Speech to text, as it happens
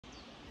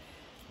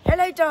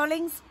Hello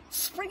darlings,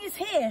 spring is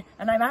here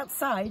and I'm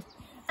outside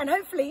and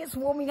hopefully it's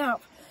warming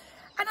up.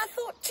 And I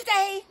thought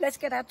today, let's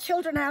get our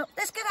children out,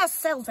 let's get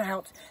ourselves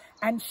out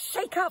and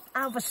shake up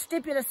our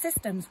vestibular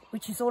systems,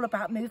 which is all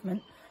about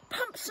movement.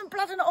 Pump some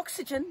blood and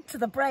oxygen to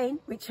the brain,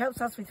 which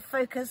helps us with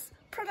focus,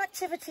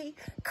 productivity,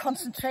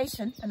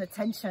 concentration and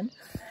attention.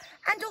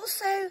 And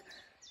also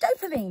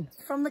dopamine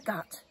from the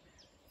gut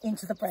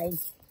into the brain,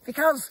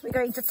 because we're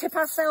going to tip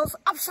ourselves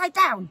upside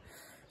down.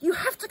 You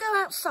have to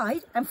go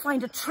outside and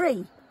find a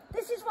tree.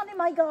 This is one in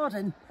my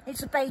garden.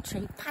 It's a bay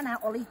tree. Pan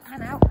out, Ollie,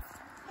 pan out.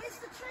 Here's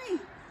the tree.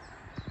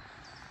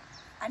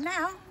 And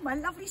now my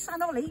lovely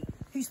son Ollie,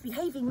 who's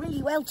behaving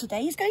really well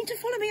today, is going to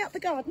follow me up the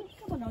garden.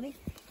 Come on, Ollie.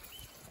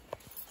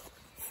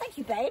 Thank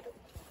you, babe.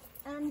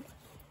 And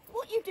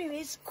what you do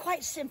is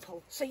quite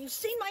simple. So you've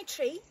seen my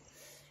tree.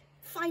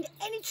 Find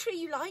any tree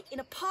you like in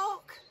a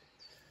park,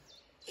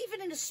 even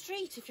in a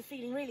street if you're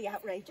feeling really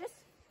outrageous.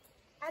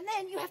 And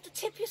then you have to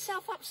tip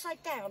yourself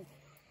upside down.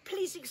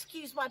 Please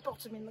excuse my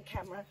bottom in the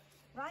camera,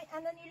 right?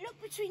 And then you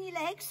look between your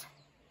legs.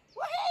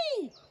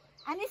 Whee!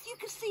 And if you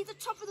can see the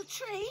top of the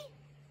tree,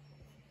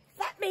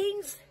 that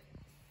means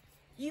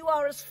you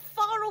are as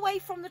far away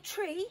from the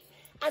tree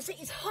as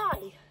it is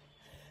high.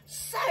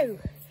 So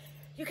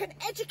you can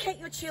educate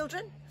your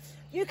children,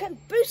 you can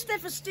boost their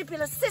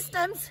vestibular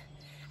systems,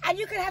 and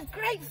you can have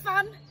great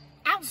fun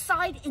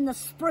outside in the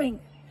spring.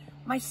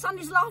 My son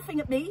is laughing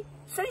at me,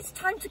 so it's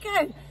time to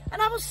go.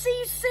 And I will see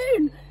you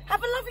soon.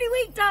 Have a lovely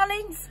week,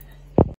 darlings.